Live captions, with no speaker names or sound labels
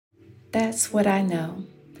That's what I know.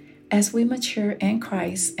 As we mature in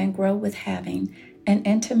Christ and grow with having an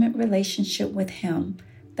intimate relationship with Him,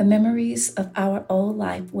 the memories of our old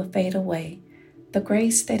life will fade away. The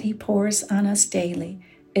grace that He pours on us daily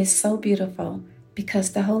is so beautiful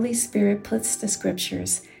because the Holy Spirit puts the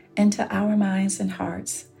scriptures into our minds and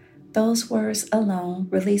hearts. Those words alone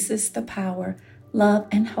releases the power, love,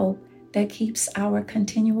 and hope that keeps our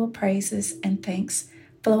continual praises and thanks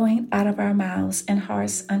flowing out of our mouths and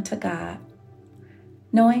hearts unto God.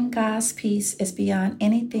 Knowing God's peace is beyond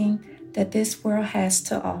anything that this world has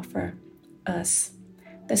to offer us.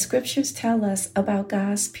 The scriptures tell us about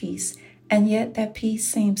God's peace, and yet that peace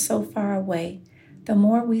seems so far away. The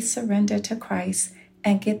more we surrender to Christ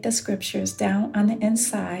and get the scriptures down on the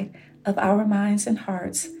inside of our minds and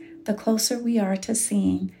hearts, the closer we are to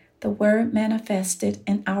seeing the Word manifested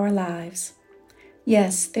in our lives.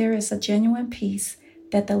 Yes, there is a genuine peace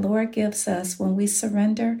that the Lord gives us when we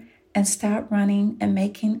surrender and stop running and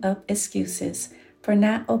making up excuses for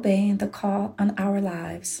not obeying the call on our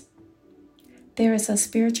lives. There is a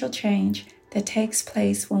spiritual change that takes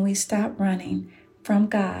place when we stop running from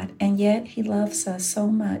God, and yet He loves us so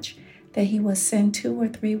much that He will send 2 or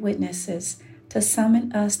 3 witnesses to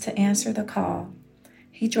summon us to answer the call.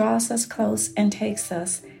 He draws us close and takes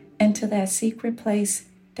us into that secret place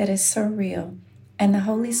that is so real, and the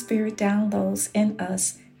Holy Spirit downloads in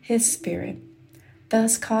us His Spirit,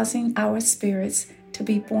 thus causing our spirits to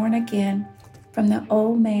be born again from the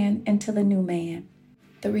old man into the new man.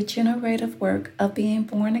 The regenerative work of being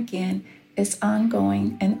born again is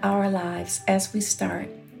ongoing in our lives as we start.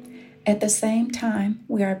 At the same time,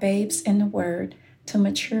 we are babes in the Word to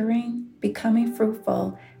maturing, becoming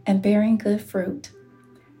fruitful, and bearing good fruit.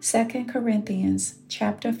 2 Corinthians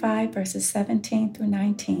chapter 5, verses 17 through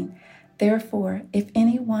 19. Therefore, if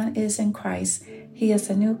anyone is in Christ, he is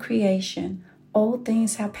a new creation. Old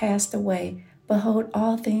things have passed away. Behold,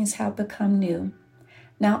 all things have become new.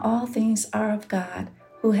 Now all things are of God,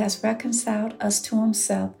 who has reconciled us to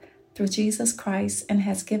Himself through Jesus Christ and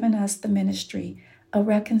has given us the ministry of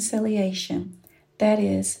reconciliation. That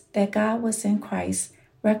is, that God was in Christ,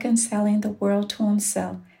 reconciling the world to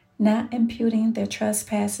Himself, not imputing their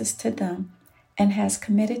trespasses to them, and has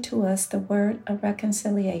committed to us the word of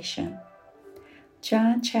reconciliation.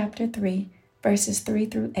 John chapter 3, verses 3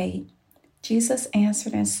 through 8. Jesus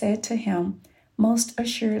answered and said to him, Most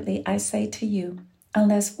assuredly I say to you,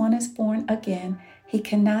 unless one is born again, he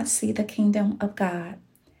cannot see the kingdom of God.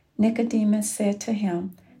 Nicodemus said to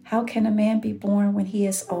him, How can a man be born when he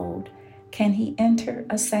is old? Can he enter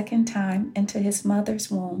a second time into his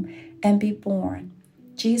mother's womb and be born?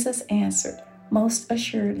 Jesus answered, Most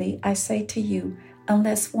assuredly I say to you,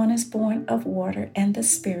 unless one is born of water and the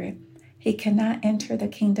Spirit, he cannot enter the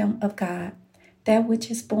kingdom of God. That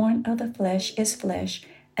which is born of the flesh is flesh,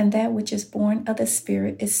 and that which is born of the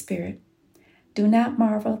Spirit is spirit. Do not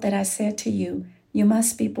marvel that I said to you, You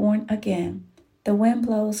must be born again. The wind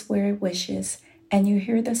blows where it wishes, and you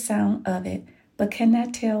hear the sound of it, but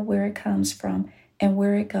cannot tell where it comes from and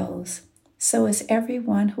where it goes. So is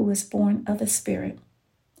everyone who is born of the Spirit.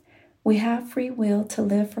 We have free will to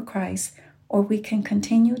live for Christ, or we can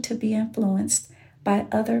continue to be influenced by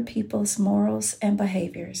other people's morals and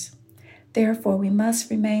behaviors. Therefore, we must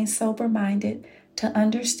remain sober-minded to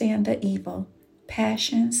understand the evil,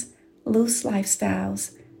 passions, loose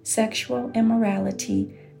lifestyles, sexual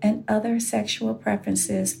immorality, and other sexual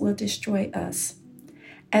preferences will destroy us.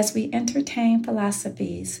 As we entertain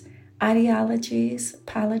philosophies, ideologies,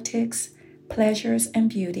 politics, pleasures, and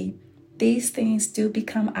beauty, these things do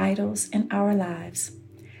become idols in our lives.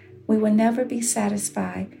 We will never be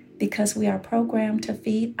satisfied because we are programmed to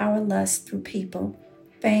feed our lust through people,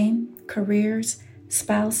 fame, careers,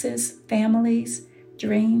 spouses, families,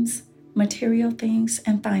 dreams, material things,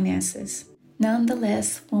 and finances.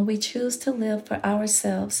 Nonetheless, when we choose to live for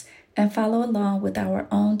ourselves and follow along with our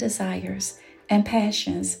own desires and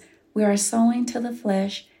passions, we are sowing to the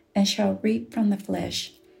flesh and shall reap from the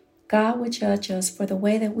flesh. God will judge us for the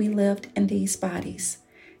way that we lived in these bodies.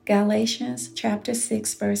 Galatians chapter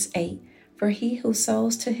 6, verse 8. For he who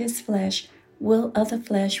sows to his flesh will of the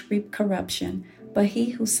flesh reap corruption, but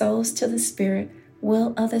he who sows to the Spirit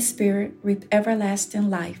will of the Spirit reap everlasting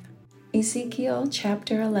life. Ezekiel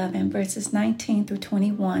chapter 11, verses 19 through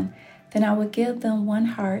 21. Then I will give them one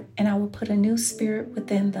heart, and I will put a new spirit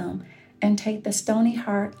within them, and take the stony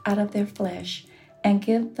heart out of their flesh, and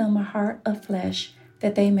give them a heart of flesh,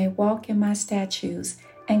 that they may walk in my statutes,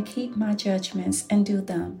 and keep my judgments, and do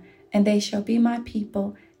them. And they shall be my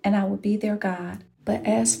people, and I will be their God. But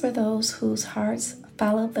as for those whose hearts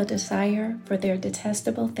follow the desire for their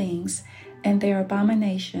detestable things and their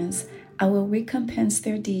abominations, I will recompense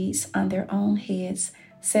their deeds on their own heads,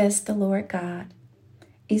 says the Lord God.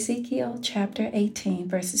 Ezekiel chapter 18,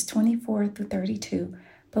 verses 24 through 32.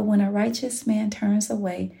 But when a righteous man turns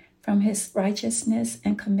away from his righteousness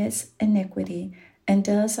and commits iniquity, and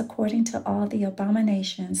does according to all the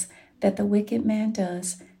abominations that the wicked man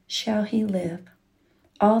does, shall he live.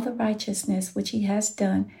 All the righteousness which he has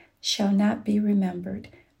done shall not be remembered,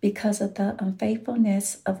 because of the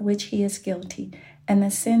unfaithfulness of which he is guilty, and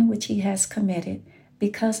the sin which he has committed.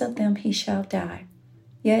 Because of them he shall die.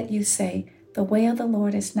 Yet you say, the way of the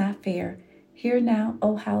Lord is not fair. Hear now,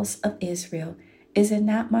 O house of Israel. Is it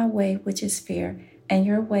not my way which is fair, and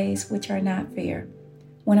your ways which are not fair?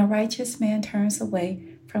 When a righteous man turns away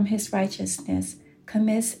from his righteousness,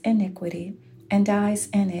 commits iniquity, and dies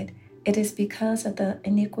in it, it is because of the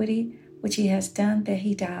iniquity which he has done that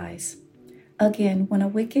he dies. Again, when a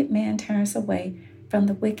wicked man turns away from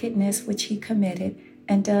the wickedness which he committed,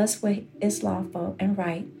 and does what is lawful and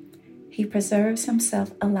right, he preserves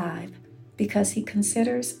himself alive, because he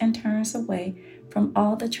considers and turns away from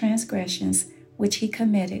all the transgressions which he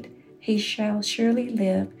committed. He shall surely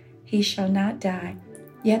live, he shall not die.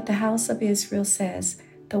 Yet the house of Israel says,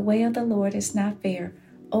 the way of the Lord is not fair,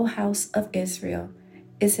 O house of Israel.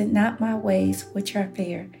 Is it not my ways which are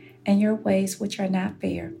fair, and your ways which are not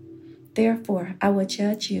fair? Therefore I will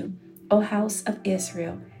judge you, O house of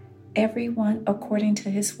Israel, every one according to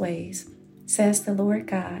his ways, says the Lord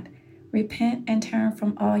God. Repent and turn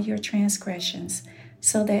from all your transgressions,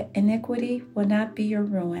 so that iniquity will not be your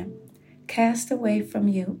ruin. Cast away from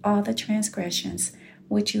you all the transgressions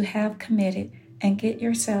which you have committed, and get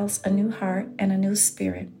yourselves a new heart and a new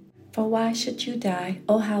spirit. For why should you die,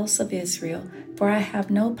 O house of Israel? For I have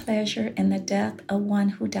no pleasure in the death of one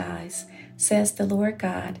who dies, says the Lord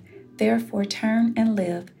God. Therefore turn and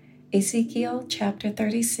live. Ezekiel chapter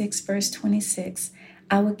 36, verse 26.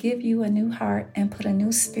 I will give you a new heart and put a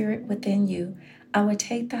new spirit within you. I will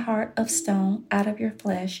take the heart of stone out of your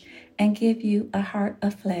flesh and give you a heart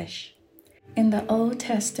of flesh. In the Old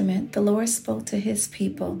Testament, the Lord spoke to his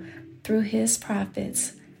people through his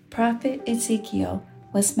prophets. Prophet Ezekiel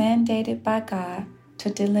was mandated by God to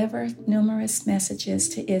deliver numerous messages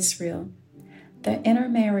to Israel. The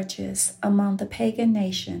intermarriages among the pagan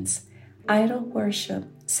nations, idol worship,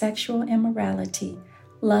 sexual immorality,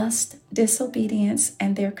 lust, disobedience,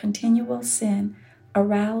 and their continual sin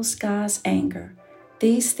aroused God's anger.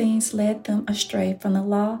 These things led them astray from the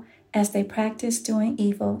law as they practiced doing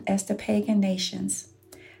evil as the pagan nations.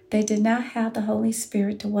 They did not have the Holy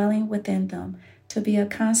Spirit dwelling within them to be a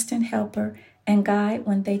constant helper and guide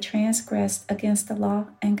when they transgressed against the law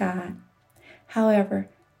and God. However,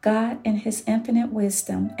 God, in his infinite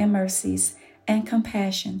wisdom and mercies and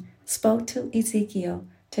compassion, spoke to Ezekiel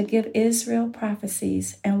to give Israel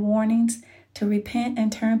prophecies and warnings to repent and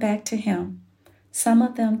turn back to him. Some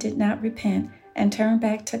of them did not repent and turn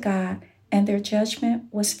back to God, and their judgment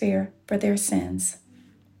was fair for their sins.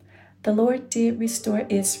 The Lord did restore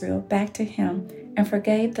Israel back to him and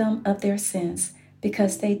forgave them of their sins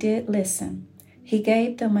because they did listen. He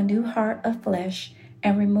gave them a new heart of flesh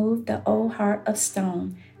and removed the old heart of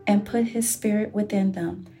stone and put his spirit within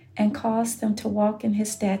them and caused them to walk in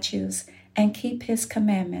his statutes and keep his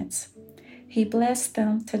commandments. He blessed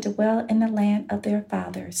them to dwell in the land of their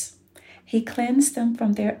fathers. He cleansed them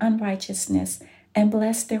from their unrighteousness and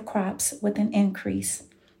blessed their crops with an increase.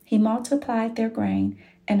 He multiplied their grain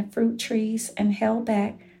and fruit trees and held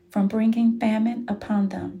back from bringing famine upon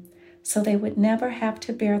them, so they would never have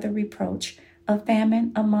to bear the reproach of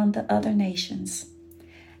famine among the other nations.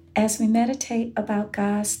 As we meditate about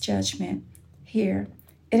God's judgment here,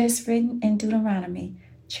 it is written in Deuteronomy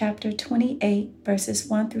chapter 28, verses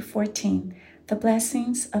 1 through 14, the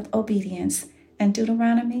blessings of obedience, and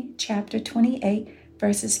Deuteronomy chapter 28,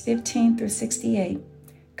 verses 15 through 68,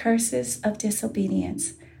 curses of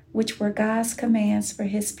disobedience, which were God's commands for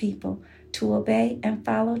his people to obey and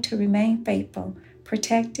follow to remain faithful,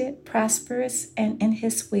 protected, prosperous, and in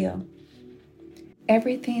his will.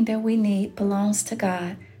 Everything that we need belongs to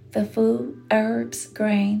God: the food, herbs,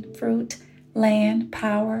 grain, fruit, land,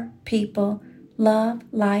 power, people, love,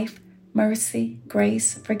 life, mercy,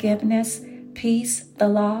 grace, forgiveness, peace, the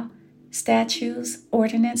law, statutes,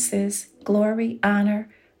 ordinances, glory, honor,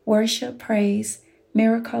 worship, praise,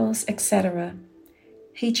 miracles, etc.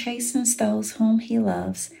 He chastens those whom he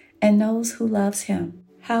loves and those who loves him.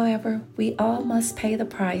 However, we all must pay the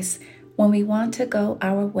price when we want to go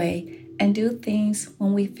our way and do things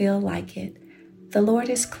when we feel like it. The Lord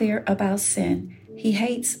is clear about sin. He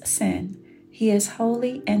hates sin. He is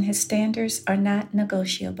holy, and his standards are not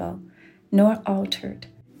negotiable, nor altered.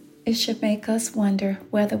 It should make us wonder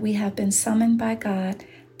whether we have been summoned by God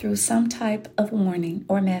through some type of warning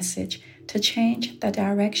or message to change the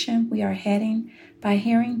direction we are heading by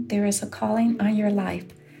hearing there is a calling on your life.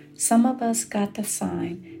 Some of us got the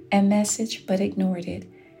sign and message but ignored it.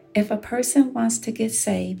 If a person wants to get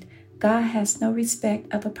saved, God has no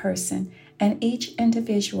respect of a person, and each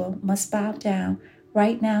individual must bow down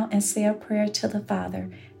right now and say a prayer to the Father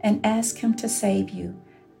and ask Him to save you.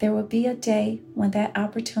 There will be a day when that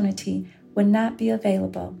opportunity will not be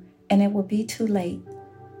available, and it will be too late.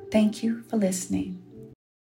 Thank you for listening.